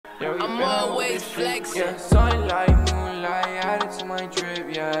Yo, I'm always flexing. Yeah, sunlight, moonlight, added to my drip.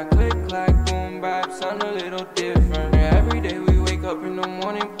 Yeah, click, clack, boom, bap, sound a little different. Yeah, every day we wake up in the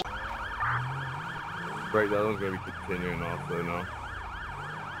morning. Right, that one's gonna be continuing also now.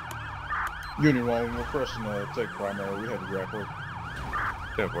 Union 1, we're pressing take primary. We had to grab her.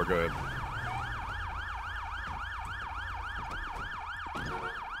 10-4, go ahead.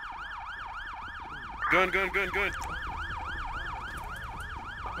 Gun, gun, gun, gun.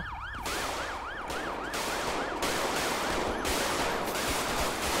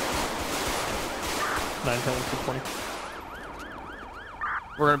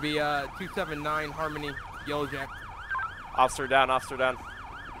 We're gonna be 279 Harmony, Yellow Jack. Officer down, officer down.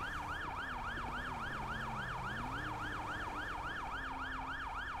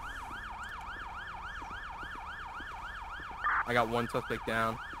 I got one suspect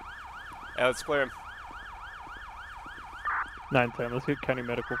down. Yeah, let's clear him. 910, let's get county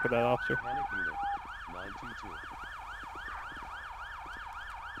medical for that officer. Panic unit,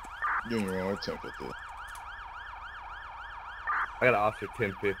 922. Union 1, we're 1050. I got an officer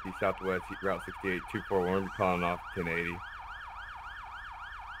 1050 Southwest Route 68 241. We're calling off 1080.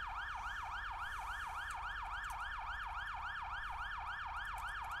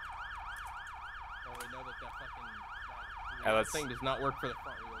 Well, we know that Yeah, let's- thing does not work for the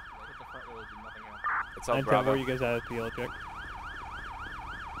front wheels. They hit the front wheels and nothing else. It's on 910, Bravo. where are you guys at the Yellow Jack?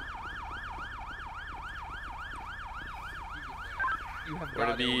 You have We're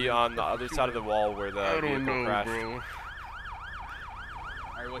gonna got be it. on the other side of the wall where the I don't vehicle know, crashed. bro.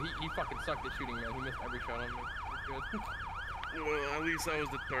 Alright, well, he fucking sucked at shooting, man. He missed every shot on me. You're good. Well, at least I was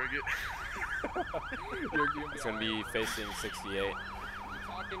the target. It's gonna be facing 68.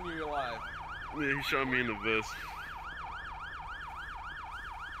 Talking you alive. Yeah, he shot me in the vest.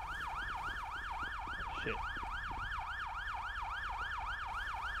 Shit.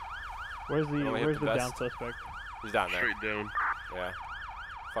 Where's the Only hit where's the the vest. down suspect? He's down there. Straight down. Yeah.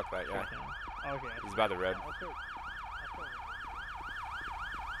 Fuck that, yeah. Okay. He's by the red.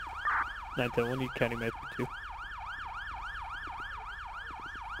 910, we need county medical too.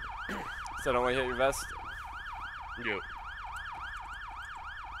 So don't let hit your vest. Yep.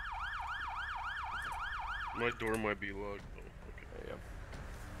 My door might be locked. Oh, okay. There you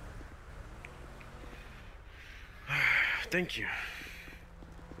go. Thank you.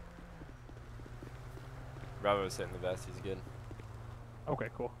 Bravo's hitting the vest, he's good. Okay,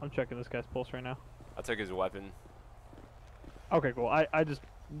 cool. I'm checking this guy's pulse right now. I took his weapon. Okay, cool. I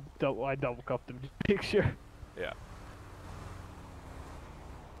double cuffed him just to make sure. Yeah.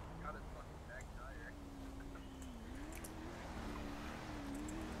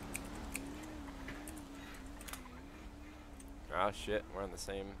 Oh shit, we're on the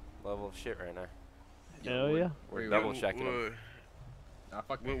same level of shit right now. Hell yeah. We're double checking him. Nah,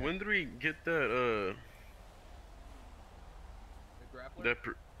 fuck When did we get that, the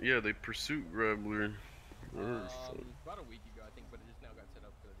grappler? the pursuit grappler? About a week ago, I think, but it just now got set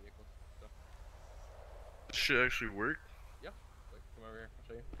up for the vehicle. So. This shit actually worked? Yeah. Like, come over here, I'll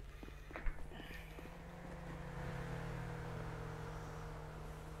show you.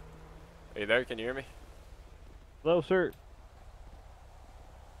 Are you there? Can you hear me? Hello, sir.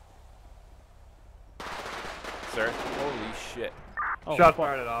 Sir? Holy shit. Oh, Shot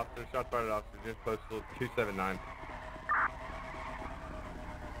fired at officer. Shot fired at officer. Just postal 279.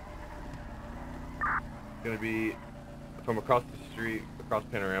 Gonna be from across the street, across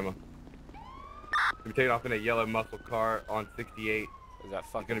Panorama. Gonna be taking off in a yellow muscle car on 68. Is that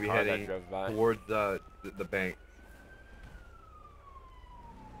He's fucking gonna be car that heading drove by? towards the bank.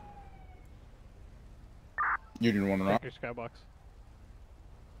 Union 1 around. Your skybox.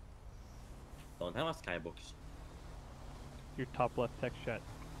 Don't have a skybox. Your top left text chat.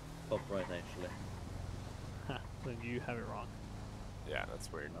 Top right, actually. Huh, then you have it wrong. Yeah,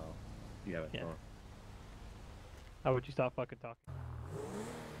 that's weird. No, you have it Yeah. wrong. How would you stop fucking talking?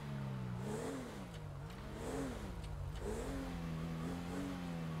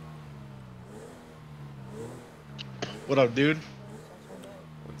 What up, dude?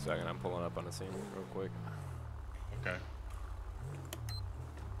 1 second, I'm pulling up on the scene real quick. Okay.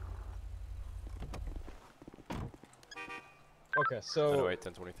 Okay, so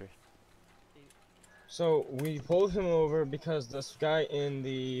 1023. So we pulled him over because this guy in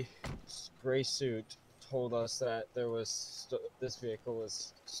the gray suit told us that there was this vehicle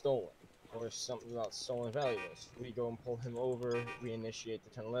was stolen, or something about stolen valuables. We go and pull him over. We initiate the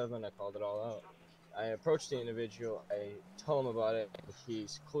 1011. I called it all out. I approached the individual. I tell him about it.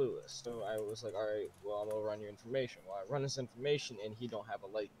 He's clueless. So I was like, all right, well, I'm gonna run your information. Well, I run his information, and he don't have a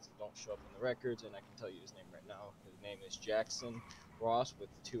license. He don't show up in the records, and I can tell you his name right now because name is Jackson Ross with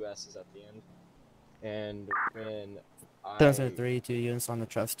 2 S's at the end. And when I 10-3, 2 units on the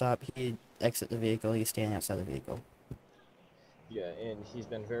truck stop. He exit the vehicle. He's standing outside the vehicle. Yeah, and he's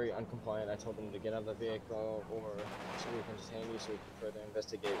been very uncompliant. I told him to get out of the vehicle, or so we can just hand you so we can further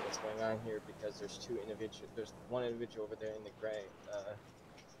investigate what's going on here, because there's one individual over there in the gray,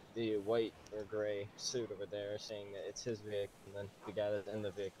 the white or gray suit over there, saying that it's his vehicle, and then the guy that's in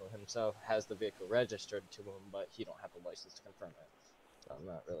the vehicle himself has the vehicle registered to him, but he don't have the license to confirm it. So I'm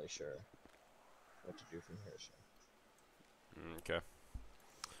not really sure what to do from here, sir. Okay.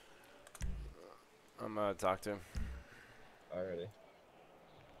 I'm gonna talk to him. Alrighty.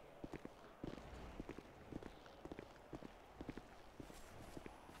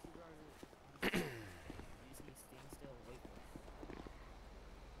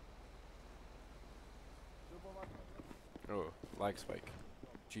 Oh, lag spike.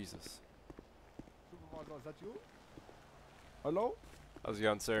 Jesus. Supervisor, is that you? Hello? How's it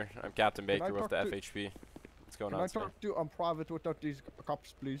going, sir? I'm Captain Can I Baker with the talk to- FHP. What's going Can on, I sir? talk to you on private without these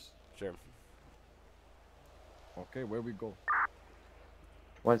cops, please? Sure. Okay, where we go?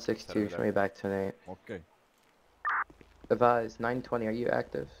 162, show me back tonight. Okay. Advise, 920, are you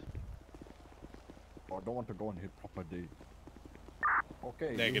active? Oh, I don't want to go and hit proper D.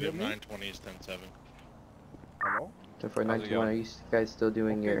 Okay, Negative you hear me? 920 is 10-7. Hello? So for How's it 921, are going? you guys still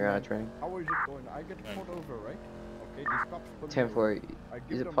doing Okay, your man. training? How is it going? I get pulled over, right? Okay, these cops pull me 10-4, over. I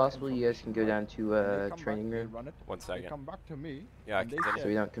give is them it the possible you guys can go information, down to right? And they come training back, they room? run it, 1 They second. come back to me. Yeah, I and they continue. So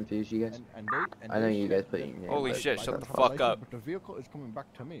we said- don't confuse you guys? And I know they you said guys put that- your name. Holy but shit, I shut don't the know. fuck license, up. But the vehicle is coming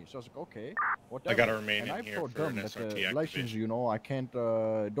back to me. So I was like, okay, I whatever. gotta remain and in I here told for them an that SRT the license, activation. you know, I can't,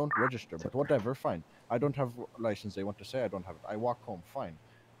 don't register. But whatever, fine. I don't have license. They want to say I don't have it. I walk home, fine.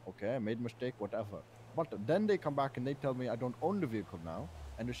 Okay, I made mistake, whatever. But then they come back and they tell me I don't own the vehicle now.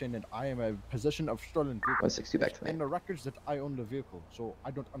 And they're saying that I am a possession of stolen vehicle. 162 back It's tonight. in the records that I own the vehicle. So I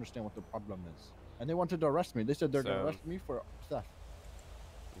don't understand what the problem is. And they wanted to arrest me. They said they're going to So- arrest me for theft.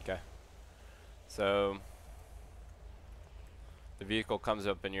 Okay. So the vehicle comes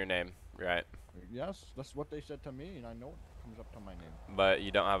up in your name, right? Yes, that's what they said to me, and I know it comes up to my name. But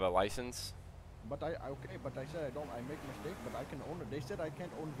you don't have a license? But I said I make mistake, but I can own it. They said I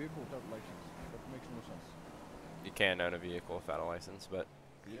can't own vehicle without license. That makes no sense. You can own a vehicle without a license, but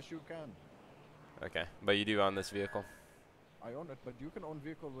Yes, you can. okay. But you do own this vehicle? I own it, but you can own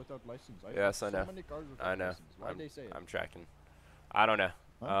vehicle without license. Yes, I so know. many cars without I know. license. Why they say it? I'm tracking. I don't know.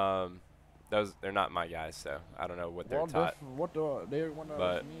 Huh? They're not my guys, so I don't know what they're Well, taught. they want to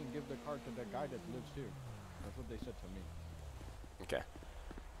But- arrest me and give the car to the guy that lives here. That's what they said to me. Okay.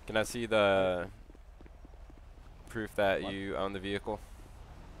 Can I see the proof that What? you own the vehicle?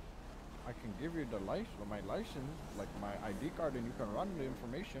 I can give you the my license, like my ID card, and you can run the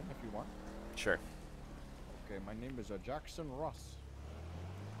information if you want. Sure. Okay, my name is Jackson Ross.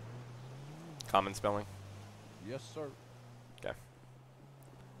 Common spelling? Yes, sir. Okay.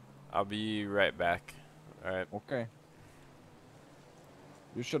 I'll be right back. Alright. Okay.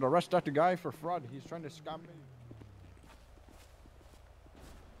 You should arrest that guy for fraud. He's trying to scam me.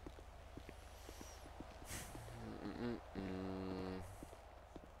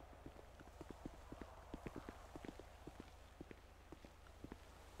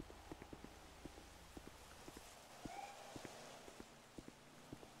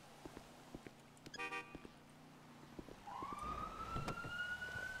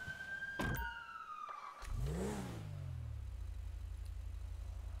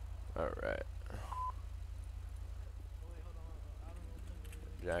 Alright.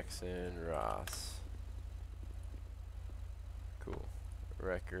 Jackson Ross. Cool.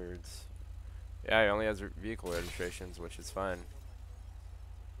 Records. Yeah, he only has vehicle registrations, which is fine.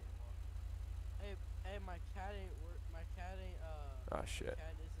 Hey, my cat ain't my cat ain't Oh shit.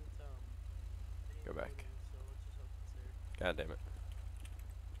 cat isn't Go back. so let's just hope it's there. God damn it.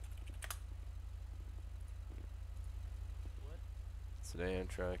 Sedan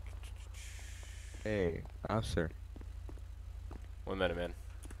truck. Hey, officer. 1 minute, man.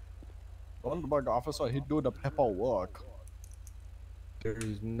 Goldberg officer, he do the paperwork.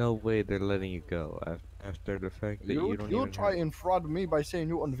 There's no way they're letting you go after the fact that you don't You even try have... and fraud me by saying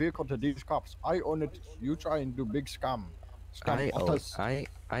you own vehicle to these cops. I own it. You try and do big scam. I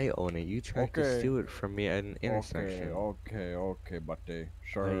own it. You tried to steal it from me at an intersection. Okay, but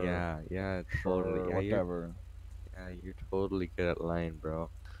sure. Yeah, sure, totally. Yeah, whatever. You're totally good at lying,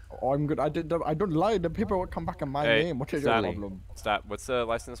 bro. Oh, I'm good. I don't lie. The paperwork come back in my Hey, name. What is stop. your problem? Stop. What's the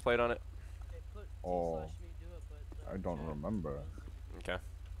license plate on it? Oh, I don't remember. Okay.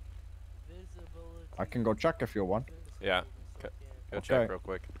 I can go check if you want. Yeah. Go check real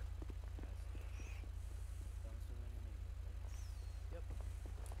quick.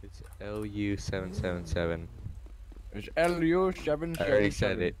 It's LU777. It's LU777. I already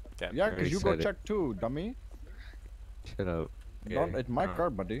said it. Okay. Yeah, I because already you go said it. check too, dummy. Shut up. Don't, Yeah. it's my car,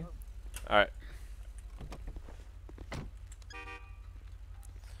 buddy. Alright.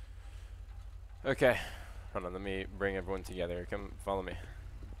 Okay. Hold on, let me bring everyone together. Come follow me.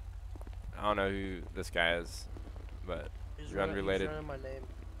 I don't know who this guy is, but you're unrelated. He's running my name.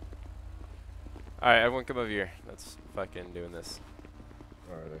 Alright, everyone come over here. Let's fucking doing this.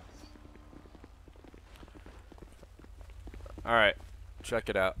 Alright. Alright, check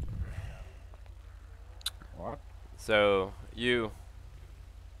it out. What? So, you,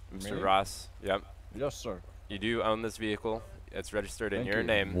 Mr. Me? Ross, yep. Yes, sir. You do own this vehicle. It's registered in Thank your you.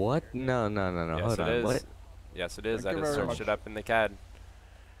 name. What? No. Yes, Hold it on. is. What? Yes, it is. Thank I you just very searched much. it up in the CAD.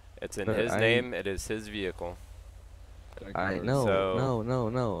 It's in But his I- name. It is his vehicle. Thank you I very no, So-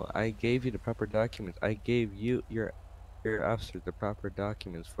 no. I gave you the proper documents. I gave you your officer the proper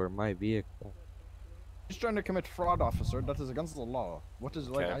documents for my vehicle. He's trying to commit fraud, officer. That is against the law. What is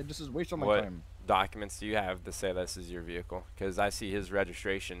like? Okay. This is waste of my What time. documents do you have to say this is your vehicle? Because I see his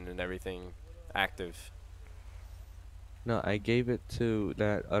registration and everything active. No, I gave it to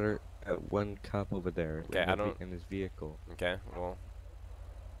that one cop over there. Okay, I don't- in his vehicle. Okay, well,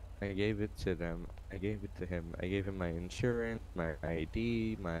 I gave it to them. I gave it to him. I gave him my insurance, my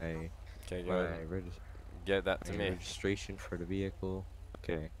ID, my okay, go ahead. Get that to my me. registration for the vehicle.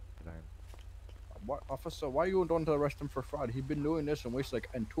 Okay. Fine. What, officer? Why you don't arrest him for fraud? He's been doing this and waste like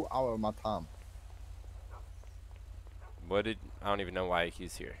 2 hours of my time. What did... I don't even know why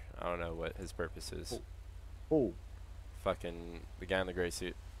he's here. I don't know what his purpose is. Who? Fucking the guy in the gray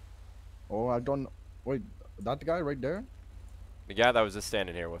suit. Oh, I don't. Wait, that guy right there? The guy that was just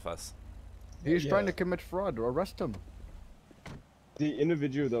standing here with us. He's trying to Yeah. commit fraud. Arrest him. The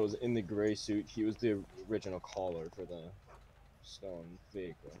individual that was in the gray suit, he was the original caller for the stolen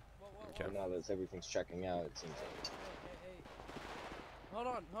vehicle. Okay. Now that everything's checking out, it seems like. Hey. Hold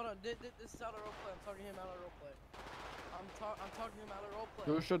on. This is out of roleplay. I'm talking to him out of roleplay. I'm talking to him out of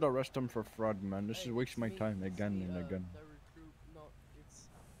roleplay. You should arrest him for fraud, man. This is wasting my time again and again. The recruit, no, it's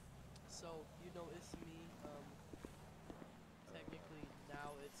so it's me. Technically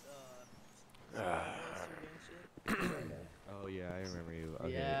now it's Oh yeah, I remember you.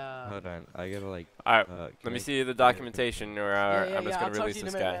 Okay. Yeah. Hold on. I gotta like. Alright, can let me I- see the documentation, or I'm just I'll gonna talk release to you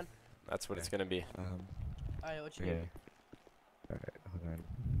this in a minute, guy. man. That's what it's gonna be. Alright, what you Okay. need? Alright, hold on.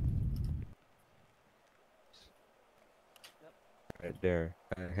 Right there.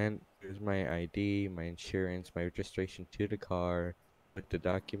 Here's my ID, my insurance, my registration to the car, with the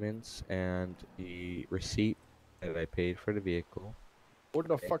documents and the receipt that I paid for the vehicle. What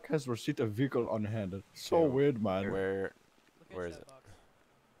the fuck has receipt of vehicle on hand? It's so Yeah. weird, man. Where is it?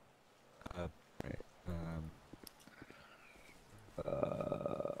 Right. Wait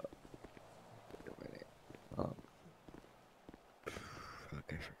a minute.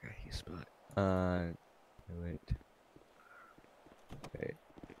 Fuck, I forgot his spot. Wait. Okay.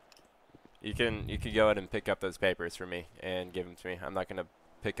 You could go ahead and pick up those papers for me and give them to me. I'm not gonna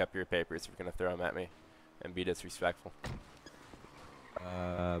pick up your papers if you're gonna throw them at me and be disrespectful.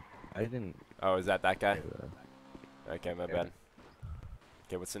 I didn't. Oh, is that guy? Yeah. Okay, my Yeah. bad.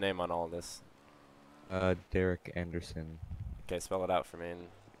 Okay, what's the name on all this? Derek Anderson. Okay, spell it out for me in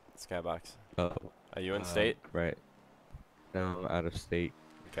Skybox. Oh. Are you in state? Right. No, I'm out of state.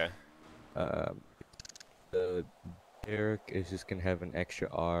 Okay. The Derek is just gonna have an extra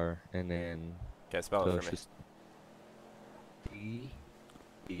R and then. Okay, spell it so for it's me.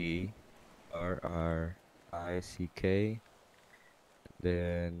 just DERRICK.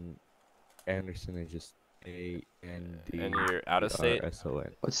 Then Anderson is just AND. And you're out of state?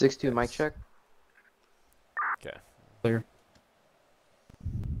 SON. What's 6-2 mic check? Okay. Clear.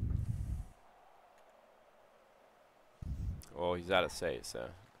 Well, he's out of state, so.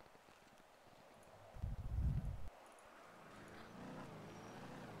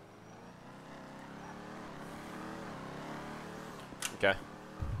 Okay.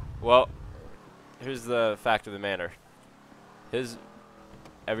 Well, here's the fact of the matter.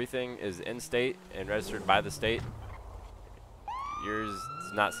 Everything is in state and registered by the state. Yours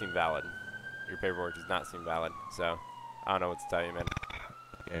does not seem valid. Your paperwork does not seem valid. So, I don't know what to tell you, man.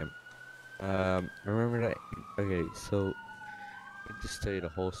 Okay. Remember that? Okay, so I'll just tell you the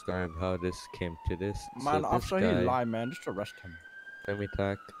whole story of how this came to this. Man, so after this he guy, lied, man, just arrest him. Let me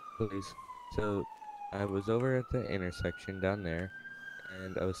talk, please. So, I was over at the intersection down there,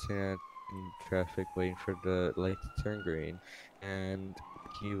 and I was sitting in traffic waiting for the light to turn green, and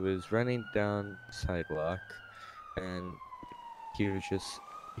he was running down the sidewalk, and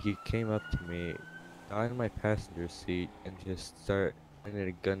he came up to me, got in my passenger seat, and just pointed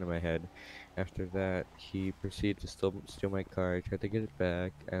a gun to my head. After that, he proceeded to steal my car. I tried to get it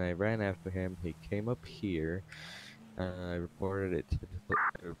back, and I ran after him. He came up here. I reported it to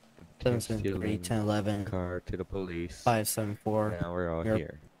the him 773, stealing 1011, car to the police. 574. Now we're all Your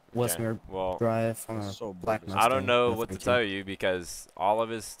here. Westmere well, Drive on a That's so black bogus. Mustang. I don't know what to 32. tell you because all of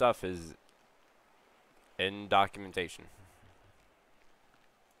his stuff is in documentation.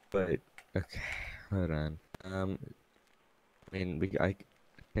 But okay, hold on. I mean,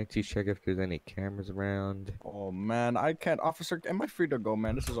 can't you check if there's any cameras around? Oh man, I can't, officer. Am I free to go,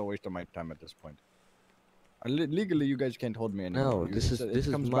 man? This is a waste of my time at this point. Legally, you guys can't hold me anymore. No, this it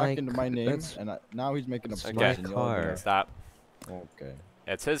comes my back into my name, that's and now he's making up my stories. and y'all car. gonna- Stop. Okay.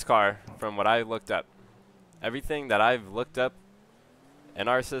 It's his car from what I looked up. Everything that I've looked up in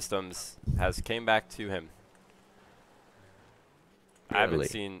our systems has came back to him. I haven't Really?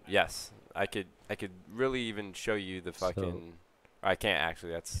 seen. Yes, I could really even show you the fucking. I can't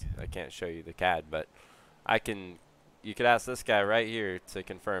actually. I can't show you the CAD, but I can. You could ask this guy right here to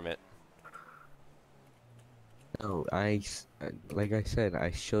confirm it. No, like I said,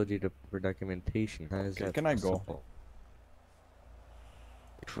 I showed you the documentation. How is that can I go? possible?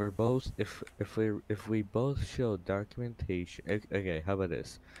 If we're both, if we both show documentation, okay, how about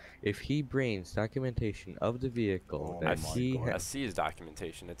this? If he brings documentation of the vehicle that he I see his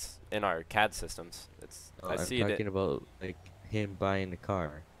documentation. It's in our CAD systems. It's. I I'm see it. talking about like him buying the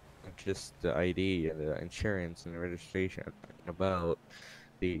car, not just the ID and the insurance and the registration. I'm talking about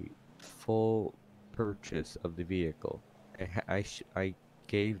the full purchase of the vehicle. I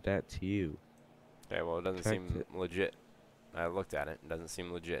gave that to you. Okay, well, it doesn't Check seem it. legit. I looked at it. It doesn't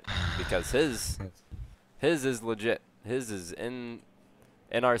seem legit because his is legit. His is in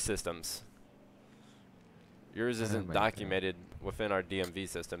our systems. Yours isn't my God. documented within our DMV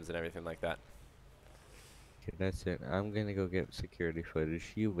systems and everything like that. Okay, that's it. I'm gonna go get security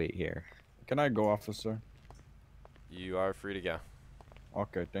footage. You wait here. Can I go, officer? You are free to go.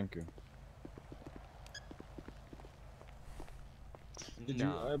 Okay, thank you.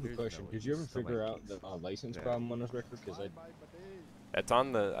 I have a question. Did you ever figure out the license problem on his record? Because It's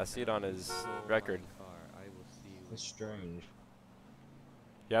on the. I see it on his record. it's strange.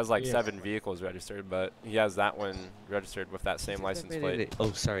 He has like Yeah. 7 vehicles registered, but he has that one registered with that same license plate.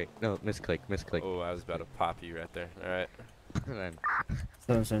 Oh, sorry. No, misclick. Oh, I was about to pop you right there. All right. Hold on.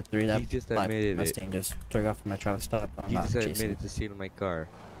 773, that He just black admitted it. Mustang just took off from my traffic stop. I'm He not just chasing. admitted to stealing my car.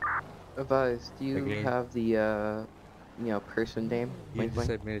 Advise, do you Okay. have the, person name? He Wink, just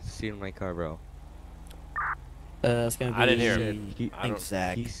wink. admitted to stealing my car, bro. It's gonna be. I didn't hear him. I think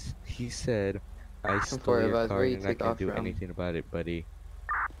Zach. He said, I for stole it, your Buzz. car Where you and you're not take gonna off do from? anything about it, buddy.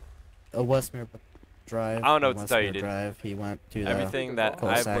 Westmere Drive. I don't know on what to tell you, Westmere dude. Drive. He went to the Everything that I've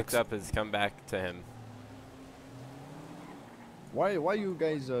cul-de-sacs. looked up has come back to him. Why you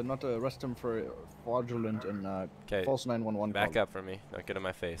guys not arrest him for fraudulent and false 911 Back call? up from me. Don't get in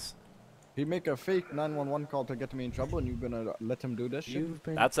my face. He make a fake 911 call to get me in trouble, and you're gonna let him do this shit?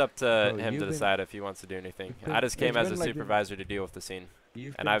 That's up to him to decide if he wants to do anything. I just came it's as a been like- supervisor to deal with the scene,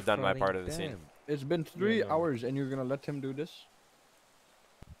 You've and been I've done my frauding part of the scene. them. It's been 3 hours, and you're gonna let him do this?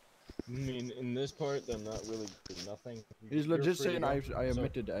 I mean, in this part, they're not really nothing. He's You're legit free to saying go. I So-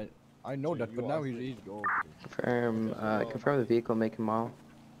 admitted. I know so that, you but are now free. he's go. Confirm the vehicle, make and model.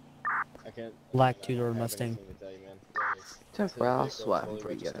 I can't. Black I don't two-door have Mustang. anything to tell you, man. Just The I'll vehicle is swap fully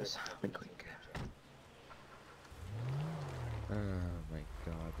for you registered. guys. Wink, wink. Oh my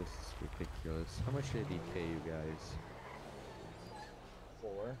god, this is ridiculous. How much did he pay you guys?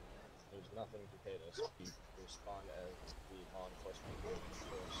 4. There's nothing to pay us. We respond as the law enforcement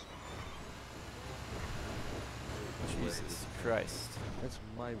force. Jesus Christ. That's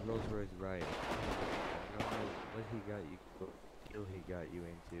my Rolls Royce ride. I don't know what deal he got you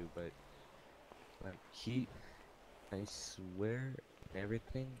into, but I swear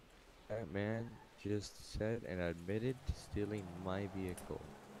everything that man just said and admitted to stealing my vehicle.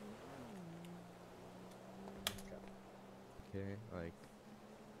 Okay, like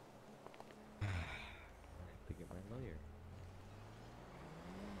I have to get my lawyer.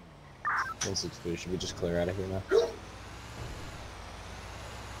 162. Should we just clear out of here now? Wrong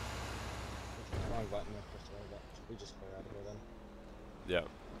button. Press the wrong button. Should we just clear out of here then? Yeah.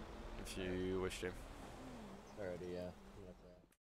 If you wish to. Alrighty, yeah.